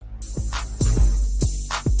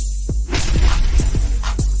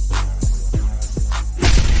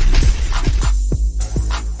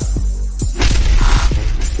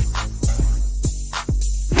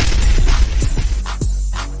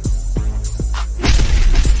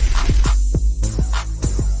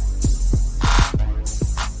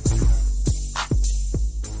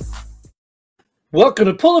Welcome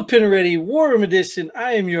to Pull a Pin Ready War Room Edition.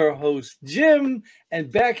 I am your host, Jim,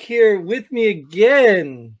 and back here with me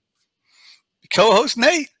again, co-host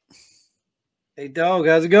Nate. Hey, dog,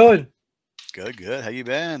 how's it going? Good. How you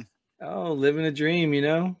been? Oh, living a dream,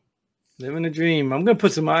 living a dream. I'm gonna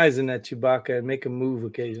put some eyes in that Chewbacca and make him move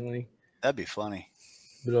occasionally. That'd be funny.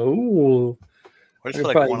 But Or just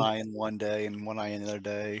put like one eye in one day and one eye in the other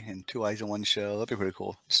day and two eyes in one show. That'd be pretty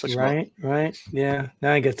cool. Right. Yeah.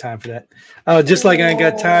 Now I ain't got time for that. Just like I ain't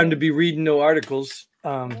got time to be reading no articles.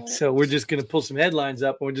 So we're just gonna pull some headlines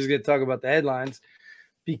up and we're just gonna talk about the headlines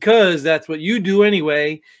because that's what you do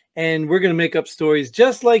anyway. And we're gonna make up stories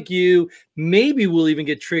just like you. Maybe we'll even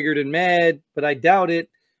get triggered and mad, but I doubt it.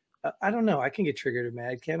 I don't know. I can get triggered and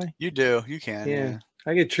mad, can I? You do. You can. Yeah.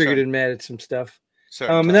 I get triggered and mad at some stuff.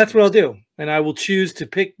 And that's what I'll do. And I will choose to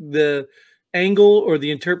pick the angle or the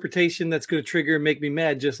interpretation that's going to trigger and make me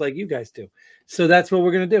mad, just like you guys do. So that's what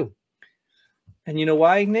we're going to do. And you know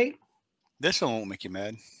why, Nate? This one won't make you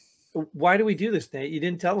mad. Why do we do this, Nate? You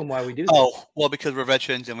didn't tell them why we do this. Oh, well, because we're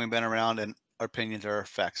veterans and we've been around and our opinions are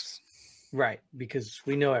facts. Right, because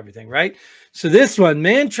we know everything, right? So this one,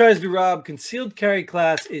 man tries to rob concealed carry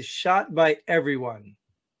class, is shot by everyone.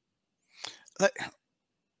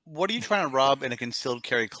 What are you trying to rob in a concealed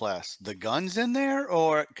carry class? The guns in there,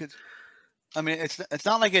 or I mean, it's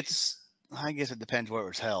not like it's. I guess it depends where it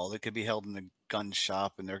was held. It could be held in a gun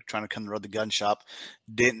shop, and they're trying to come to the gun shop.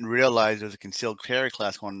 Didn't realize there was a concealed carry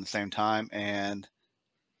class going at the same time.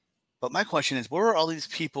 But my question is, where are all these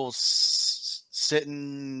people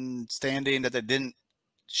standing that they didn't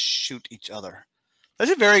shoot each other?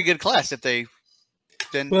 That's a very good class if they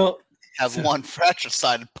didn't. Have one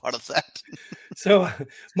fratricided part of that. So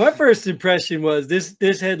my first impression was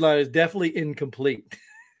this headline is definitely incomplete.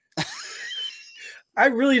 I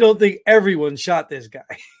really don't think everyone shot this guy.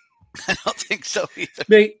 I don't think so either.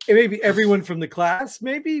 Maybe everyone from the class,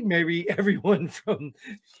 maybe everyone from,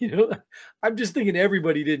 I'm just thinking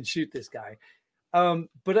everybody didn't shoot this guy.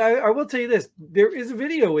 But I will tell you this, there is a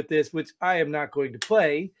video with this, which I am not going to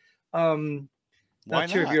play.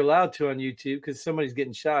 Not sure if you're allowed to on YouTube because somebody's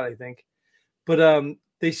getting shot, I think. But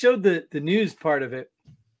they showed the news part of it,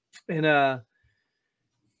 and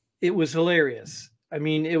it was hilarious. I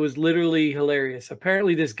mean, it was literally hilarious.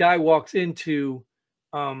 Apparently, this guy walks into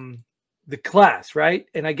the class, right?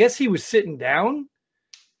 And I guess he was sitting down.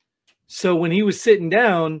 So when he was sitting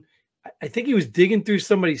down, I think he was digging through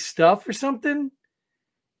somebody's stuff or something.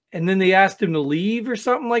 And then they asked him to leave or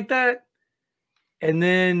something like that. And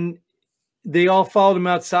then they all followed him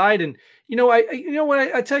outside. And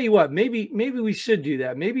I tell you what, maybe we should do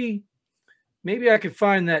that. Maybe I could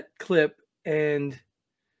find that clip and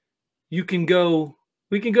we can go,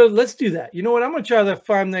 let's do that. You know what? I'm going to try to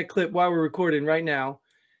find that clip while we're recording right now.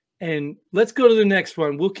 And let's go to the next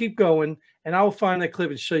one. We'll keep going and I will find that clip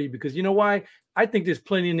and show you because you know why? I think there's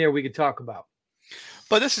plenty in there we could talk about.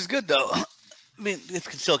 But this is good though. I mean, it's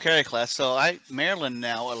concealed carry class. So Maryland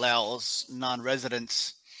now allows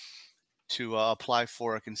non-residents to apply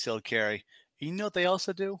for a concealed carry. You know what they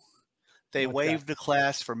also do? They waived the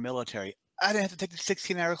class for military. I didn't have to take the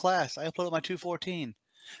 16-hour class. I uploaded my 214.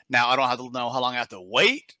 Now, I don't have to know how long I have to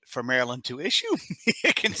wait for Maryland to issue me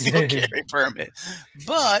a concealed carry permit.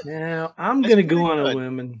 But now I'm going to go on a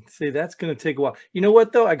whim and say that's going to take a while. You know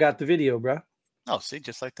what, though? I got the video, bro. Oh, see,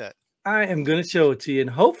 just like that. I am going to show it to you, and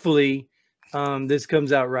hopefully this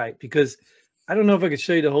comes out right because I don't know if I could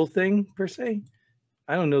show you the whole thing, per se.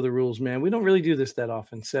 I don't know the rules, man. We don't really do this that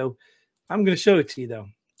often. So I'm going to show it to you, though.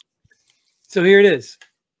 So here it is.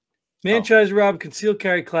 Man tries to rob concealed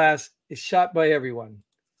carry class, is shot by everyone.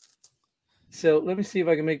 So let me see if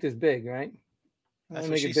I can make this big, right? That's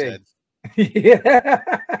what she said. Yeah.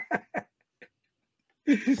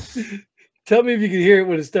 Tell me if you can hear it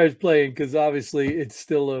when it starts playing, because obviously it's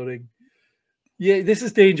still loading. Yeah, this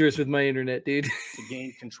is dangerous with my internet, dude. To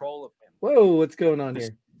gain control of him. Whoa, what's going on here?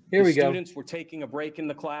 Here we go. Students were taking a break in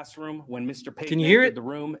the classroom when Mr. Payton entered the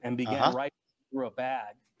room and began rifling through a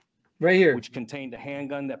bag. Right here. Which contained a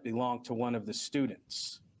handgun that belonged to one of the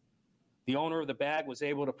students. The owner of the bag was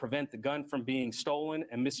able to prevent the gun from being stolen,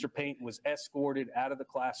 and Mr. Payton was escorted out of the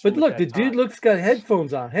classroom. But look, the dude got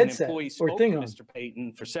headphones on, headset or thing on. Mr.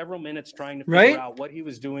 Payton for several minutes trying to figure out what he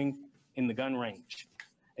was doing in the gun range.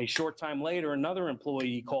 A short time later, another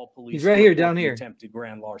employee called police. He's right here, down here. Attempted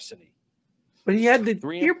grand larceny. But he had the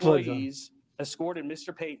three earplugs employees escorted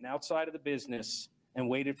Mr. Payton outside of the business and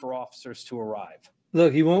waited for officers to arrive.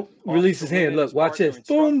 Look, he won't release his hand. Look, watch this.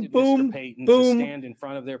 Boom, boom, boom. To stand in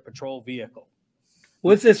front of their patrol vehicle.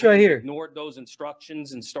 What's this right here? Ignored those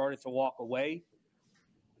instructions and started to walk away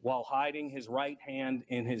while hiding his right hand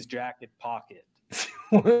in his jacket pocket.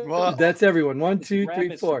 Well, That's everyone. 1, to 2, grab 3,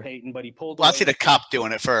 Mr. 4. Payton, but he pulled I away see the with cop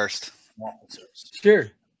doing it first. officers.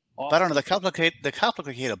 Sure. But I don't know. The cop looked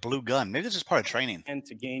like he had a blue gun. Maybe this is part of training. And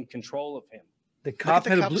to gain control of him. The cop the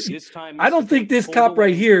had a cops. blue. This time, I don't Mr. think Payton this pulled cop right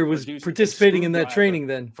away here and was produced a participating in that screwdriver training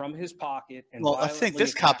then. from his pocket and Well, I think violently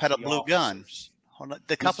this cop had a attacked the blue gun. officers. Hold on,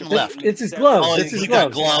 the cop on the Mr. left. Payton It's his severed gloves. Oh, It's his he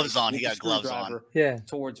got gloves. gloves on. with He the got gloves on. screwdriver Yeah.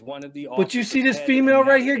 Towards one of the But you see officers' this head female in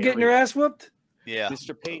right that here getting her area. ass whooped? Yeah.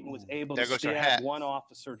 Mr. Payton was able There to goes her stab hat. one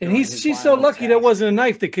officer. And during his she's so violent lucky that attack. wasn't a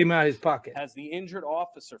knife that came out of his pocket. As the injured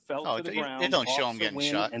officer fell Oh, to the they ground, don't show him Officer getting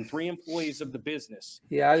Wynn shot. and 3 employees of the business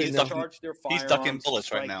Yeah, I didn't He's know. ducking- discharged their he's firearms, ducking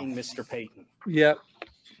bullets right now. striking Mr. Payton. Yep.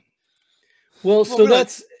 Well, Well, so really,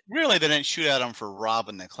 that's really they didn't shoot at him for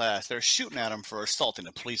robbing the class. They're shooting at him for assaulting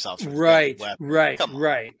a police officer. with a deadly right, weapon. right, Come on.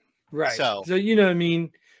 right. So- So you know what I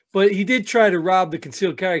mean. But he did try to rob the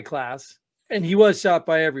concealed carry class, and he was shot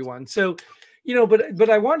by everyone. So, you know, but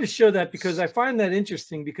I wanted to show that because I find that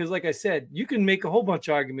interesting. Because, like I said, you can make a whole bunch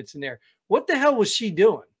of arguments in there. What the hell was she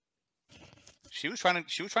doing? She was trying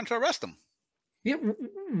to arrest him. Yeah,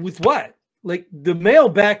 with what? Like the male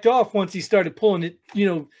backed off once he started pulling it. You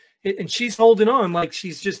know, and she's holding on like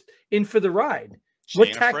she's just in for the ride. She What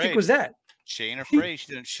ain't tactic afraid. was that? She ain't afraid.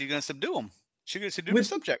 She's gonna subdue him. She's gonna subdue the With-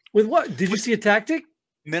 subject. With what? Did you see a tactic?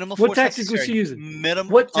 Minimal What force tactic was she necessary. using?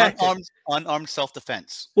 Minimum What tactic? unarmed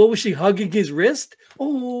self-defense. What was she hugging his wrist?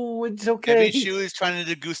 Oh, it's okay. Maybe she was trying to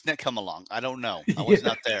do gooseneck come along. I don't know. I was Yeah.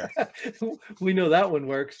 not there. We know that one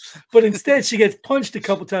works. But instead, she gets punched a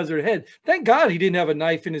couple times in her head. Thank God he didn't have a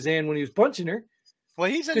knife in his hand when he was punching her, Well,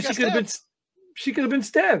 he said because he she could have stabbed. she could have been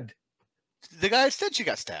stabbed. The guy said she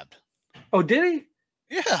got stabbed. Oh, did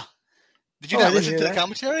he? Yeah. Did you Oh, I not didn't listen hear to the that.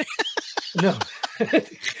 commentary? No.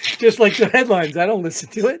 Just like the headlines, I don't listen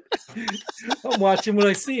to it. I'm watching what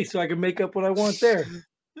I see so I can make up what I want there.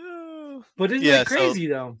 But isn't Yeah, that crazy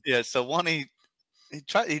though? Yeah. So one, he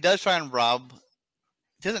does try and rob.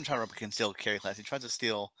 He doesn't try to rob a concealed carry class. He tries to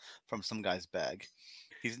steal from some guy's bag.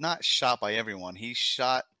 He's not shot by everyone. He's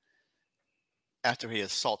shot after he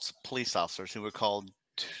assaults police officers who were called.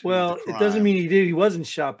 To Well, the it doesn't crime. mean he wasn't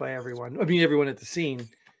shot by everyone. I mean, everyone at the scene.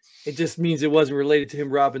 It just means it wasn't related to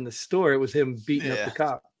him robbing the store. It was him beating up Yeah. the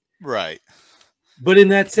cop. Right. But in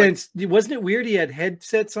that sense, wasn't it weird? He had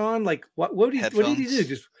headsets on. Like what did he do?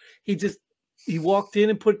 Headphones. He walked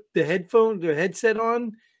in and put the headset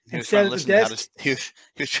on He and was sat trying to at the listen to how desk. to. He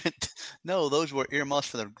was trying to, no, those were earmuffs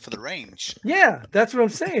for the range. Yeah, that's what I'm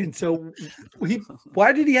saying. So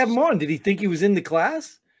why did he have them on? Did he think he was in the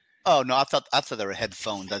class? Oh no, I thought they were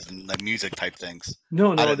headphones, as in like music type things.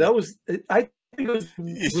 No, don't that was I think it was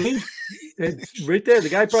it's right there. The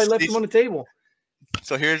guy probably left him on the table.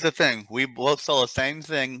 So here's the thing: we both saw the same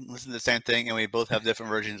thing, listen to the same thing, and we both have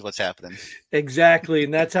different versions of what's happening. Exactly,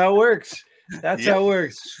 and that's how it works. That's Yep. how it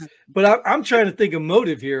works. But I'm trying to think of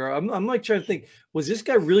motive here. I'm like trying to think: was this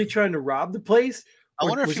guy really trying to rob the place? I Or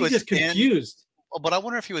wonder if was he was just confused? But I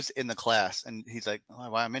wonder if he was in the class and he's like,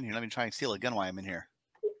 oh, "Why I'm in here? Let me try and steal a gun while I'm in here."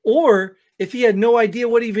 Or if he had no idea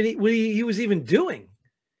what he was even doing.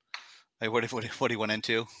 Like what he went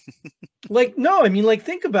into? Like, no, I mean, like,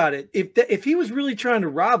 think about it. If he was really trying to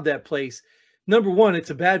rob that place, number one,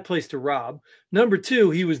 it's a bad place to rob. Number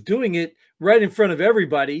two, he was doing it right in front of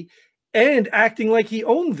everybody and acting like he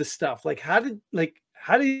owned the stuff. Like, how did you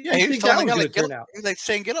Yeah, he was think that telling was the guy, going like, to turn out? he was like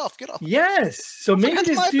saying, "Get off, get off." Yes. So maybe That's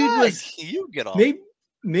this my dude bag. was You get off.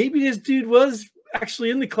 maybe this dude was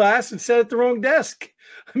actually in the class and sat at the wrong desk.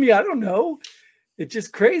 I mean, I don't know. It's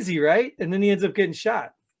just crazy, right? And then he ends up getting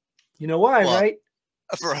shot. You know why, Well, right?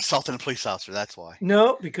 For assaulting a police officer, that's why.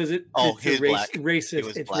 No, because it's he's black. racist. He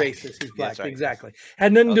was It's black. racist. He's Yeah, black. that's right. Exactly.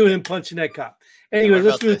 Had nothing to do with Okay. him punching that cop. Anyway, What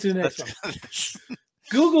let's about move to the next one. this?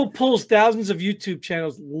 Google pulls thousands of YouTube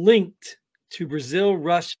channels linked to Brazil,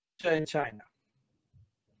 Russia, and China.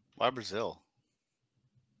 Why Brazil?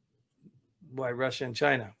 Why Russia and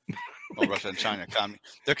China? Oh, Russia and China.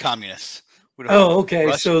 They're communists. We don't- Oh, okay.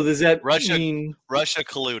 Russia- So does that Russia- mean Russia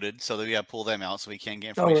colluded, so we got to pull them out, so we can't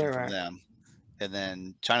get Oh, information right, from right. them. And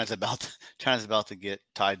then China's about to get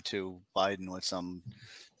tied to Biden with some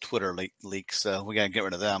Twitter leaks, so we got to get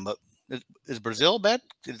rid of them. But is Brazil bad?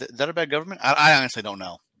 Is that a bad government? I honestly don't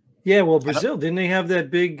know. Yeah, well, Brazil, didn't they have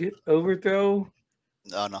that big overthrow?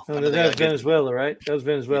 Oh no, Oh, I know no, they that got was a good- Venezuela, right? That was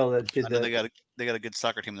Venezuela that did I know that. they got a good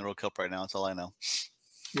soccer team in the World Cup right now. That's all I know.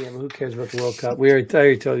 Yeah, but who cares about the World Cup? I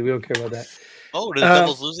already told you we don't care about that. Oh, did the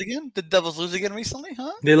Devils lose again? Did the Devils lose again recently?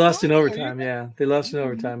 Huh? They lost in Oh, overtime. Yeah, they lost in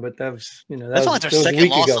overtime, but that was that That's only was, their that was a second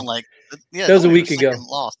week loss ago. in like yeah. That was it's a only week their ago. second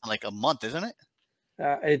loss in like a month, isn't it?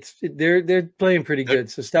 They're playing pretty They're- good.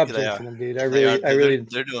 So stop they jinxing are. them, dude.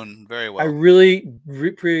 They're doing very I well. really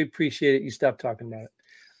appreciate it. You stop talking about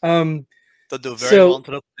it. They'll do very well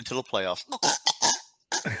until the playoffs.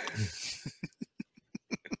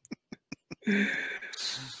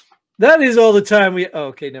 That is all the time we. Oh,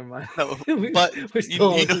 okay, never mind. No, we're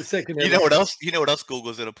still on the second. You know what else? You know what else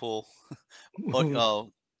Google's gonna pull? You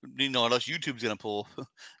know what else YouTube's gonna pull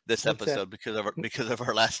this episode because of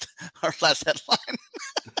our last headline.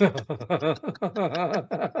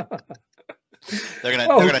 They're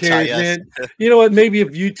gonna tie us. You know what? Maybe if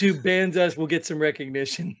YouTube bans us, we'll get some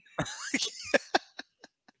recognition.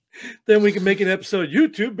 Then we can make an episode.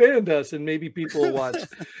 YouTube banned us, and maybe people will watch.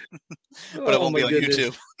 But it won't be on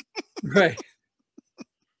YouTube. Right.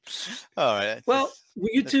 All right. Well,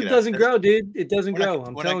 YouTube doesn't grow, dude. It doesn't grow.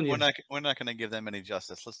 I'm telling you. We're not going to give them any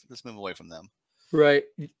justice. Let's move away from them. Right.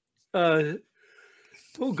 Oh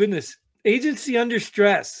goodness. Agency under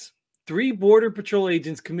stress. 3 Border Patrol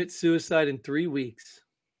agents commit suicide in 3 weeks.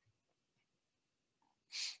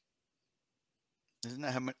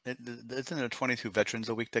 Isn't there 22 veterans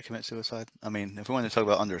a week that commit suicide? I mean, if we want to talk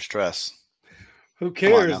about under stress, who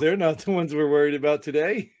cares? They're not the ones we're worried about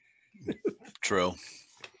today. True.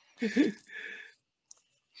 Oh.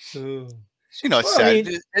 You know, it's sad,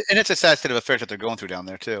 and it's a sad state of affairs that they're going through down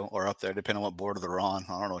there too, or up there, depending on what border they're on.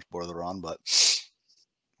 I don't know which border they're on, but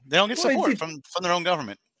they don't get support from their own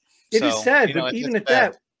government. It is sad, but even at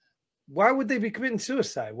that, why would they be committing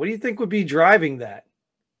suicide? What do you think would be driving that?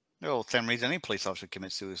 No, same reason any police officer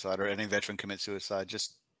commits suicide or any veteran commits suicide.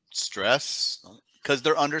 Just stress, because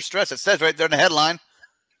they're under stress. It says right there in the headline.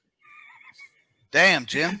 Damn,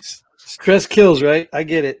 Jim. Stress kills, right? I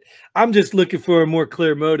get it. I'm just looking for a more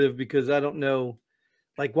clear motive because I don't know.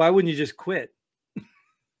 Like, why wouldn't you just quit?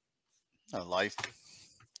 Life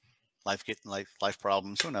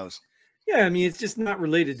problems. Who knows? Yeah, I mean, it's just not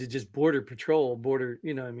related to just border patrol.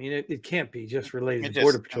 You know, I mean, it can't be just related to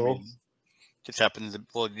border patrol. I mean, just happens.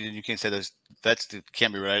 Well, you can't say those vets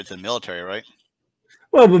can't be related to the military, right?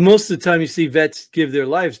 Well, but most of the time you see vets give their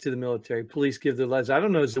lives to the military. Police give their lives. I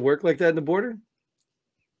don't know. Does it work like that in the border?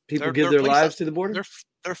 People give their lives to the border?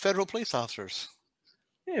 They're federal police officers.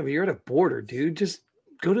 Yeah, but you're at a border, dude. Just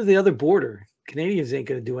go to the other border. Canadians ain't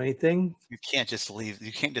going to do anything. You can't just leave.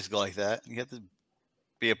 You can't just go like that. You have to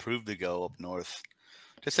be approved to go up north.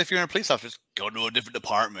 Just if you're in a police officer, just go to a different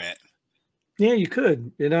department. Yeah, you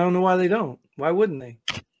could. And I don't know why they don't. Why wouldn't they?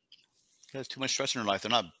 There's too much stress in their life.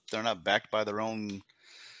 They're not backed by their own.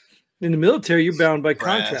 In the military, you're bound by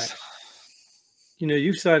contract. You know,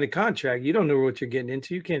 you've signed a contract. You don't know what you're getting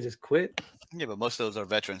into. You can't just quit. Yeah, but most of those are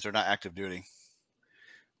veterans. They're not active duty.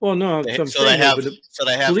 Well, no. They have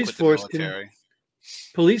police force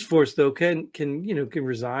police force though can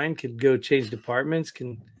resign, can go change departments,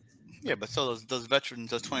 can. Yeah, but so those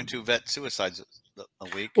veterans, those 22 vet suicides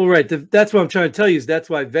a week. Well, right. That's what I'm trying to tell you is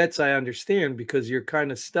that's why vets I understand because you're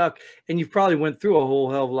kind of stuck and you've probably went through a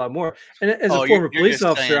whole hell of a lot more. And as a former police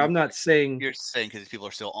officer, I'm not saying you're saying because these people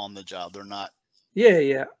are still on the job. They're not.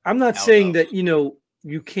 Yeah. I'm not saying that,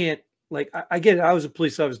 you can't I get it. I was a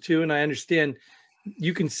police officer too. And I understand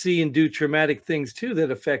you can see and do traumatic things too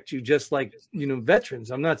that affect you just like,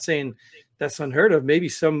 veterans. I'm not saying that's unheard of. Maybe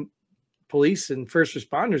some police and first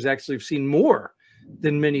responders actually have seen more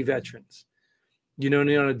than many veterans, on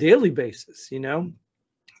a daily basis,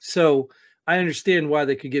 So I understand why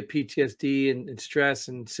they could get PTSD and stress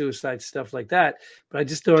and suicide, stuff like that. But I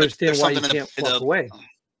just don't understand why you can't walk away.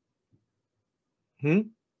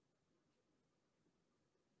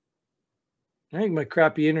 I think my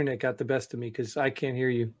crappy internet got the best of me because I can't hear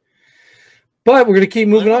you. But we're going to keep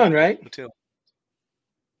moving on, right?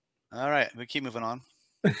 All right. We keep moving on.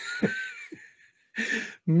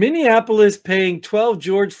 Minneapolis paying 12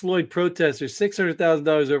 George Floyd protesters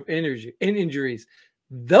 $600,000 over injuries.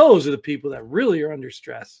 Those are the people that really are under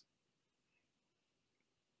stress.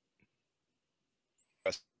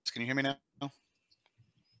 Can you hear me now?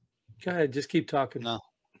 Go ahead. Just keep talking. No.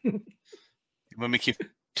 Let me keep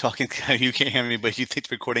talking. You can't hear me, but you think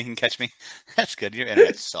the recording can catch me? That's good. Your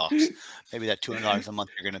internet sucks. Maybe that $200 a month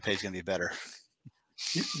you're going to pay is going to be better.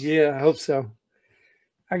 Yeah, I hope so.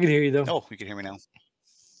 I can hear you, though. Oh, you can hear me now.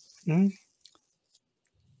 Mm-hmm.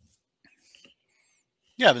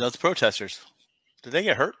 Yeah, but those protesters, did they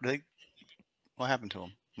get hurt? What happened to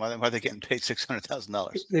them? Why are they getting paid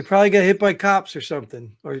 $600,000? They probably got hit by cops or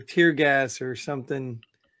something, or tear gas or something.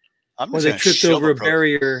 Or they tripped over a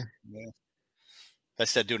barrier. Yeah. That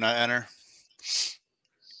said, "Do not enter."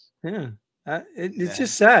 Yeah, it's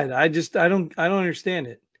just sad. I don't understand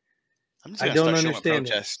it. I don't understand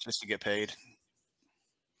it. Just to get paid.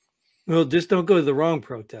 Well, just don't go to the wrong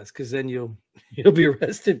protest because then you'll be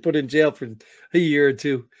arrested, put in jail for a year or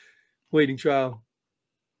two, waiting trial.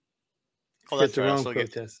 Oh, that's right.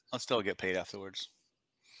 I'll still get paid afterwards.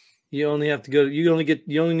 You only have to go. You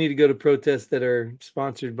only need to go to protests that are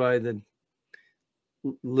sponsored by the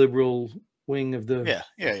liberal wing of the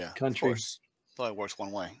country. Of course. It only works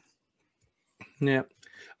one way. Yeah.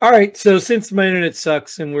 All right. So since my internet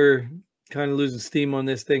sucks and we're kind of losing steam on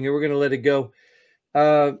this thing here, we're going to let it go.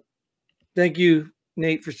 Thank you,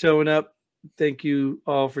 Nate, for showing up. Thank you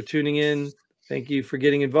all for tuning in. Thank you for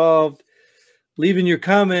getting involved, leaving your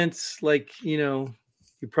comments like, you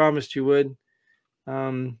promised you would.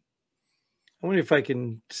 I wonder if I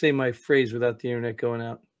can say my phrase without the internet going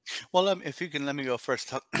out. Well, if you can let me go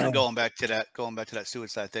first, going back to that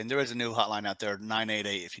suicide thing. There is a new hotline out there,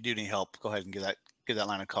 988. If you do need help, go ahead and give that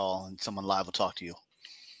line a call, and someone live will talk to you.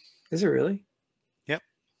 Is it really? Yep.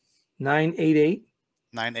 988?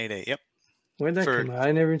 988, yep. Where'd that come out?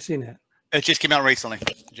 I never seen that. It just came out recently.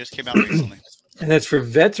 And that's for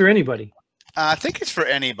vets or anybody? I think it's for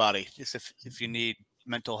anybody. Just if you need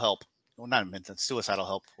mental help. Well, not mental, suicidal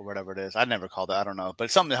help or whatever it is. I'd never called that. I don't know. But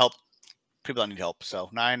it's something to help people that need help. So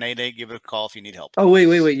 988, give it a call if you need help. Oh, wait.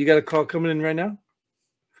 You got a call coming in right now?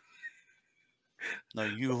 No,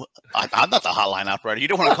 I'm not the hotline operator. You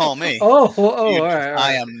don't want to call me. All right.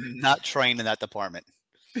 I am not trained in that department.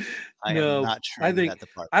 I am not trained in that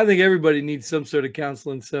department. I think everybody needs some sort of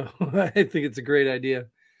counseling, so I think it's a great idea.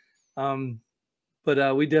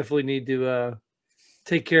 But we definitely need to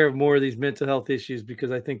take care of more of these mental health issues, because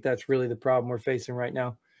I think that's really the problem we're facing right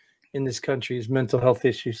now in this country is mental health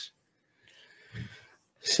issues.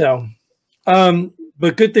 So,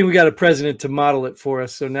 but good thing we got a president to model it for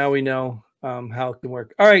us. So now we know how it can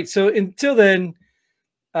work. All right. So until then,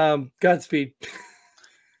 Godspeed.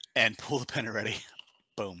 And pull the pin already.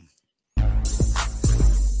 Boom.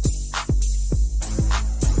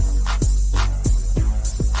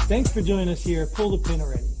 Thanks for joining us here. Pull the pin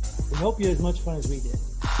already. We hope you had as much fun as we did.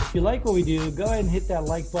 If you like what we do, go ahead and hit that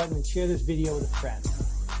like button and share this video with a friend.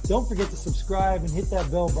 Don't forget to subscribe and hit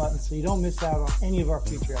that bell button so you don't miss out on any of our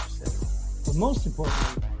future episodes. But most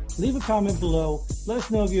importantly, leave a comment below. Let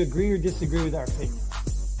us know if you agree or disagree with our opinion.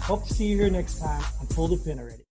 Hope to see you here next time on Pull the Pin Already.